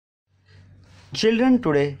Children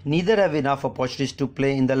today neither have enough opportunities to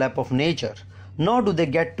play in the lap of nature, nor do they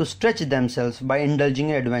get to stretch themselves by indulging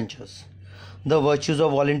in adventures. The virtues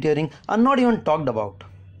of volunteering are not even talked about.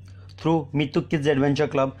 Through Me2 Kids Adventure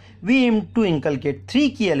Club, we aim to inculcate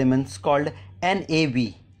three key elements called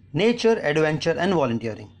NAV: nature, adventure, and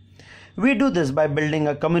volunteering. We do this by building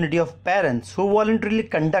a community of parents who voluntarily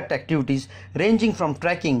conduct activities ranging from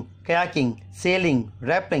trekking, kayaking, sailing,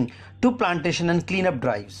 rappelling to plantation and cleanup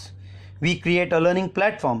drives. We create a learning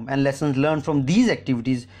platform, and lessons learned from these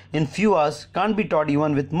activities in few hours can't be taught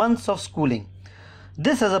even with months of schooling.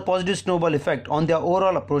 This has a positive snowball effect on their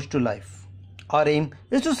overall approach to life. Our aim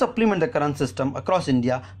is to supplement the current system across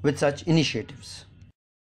India with such initiatives.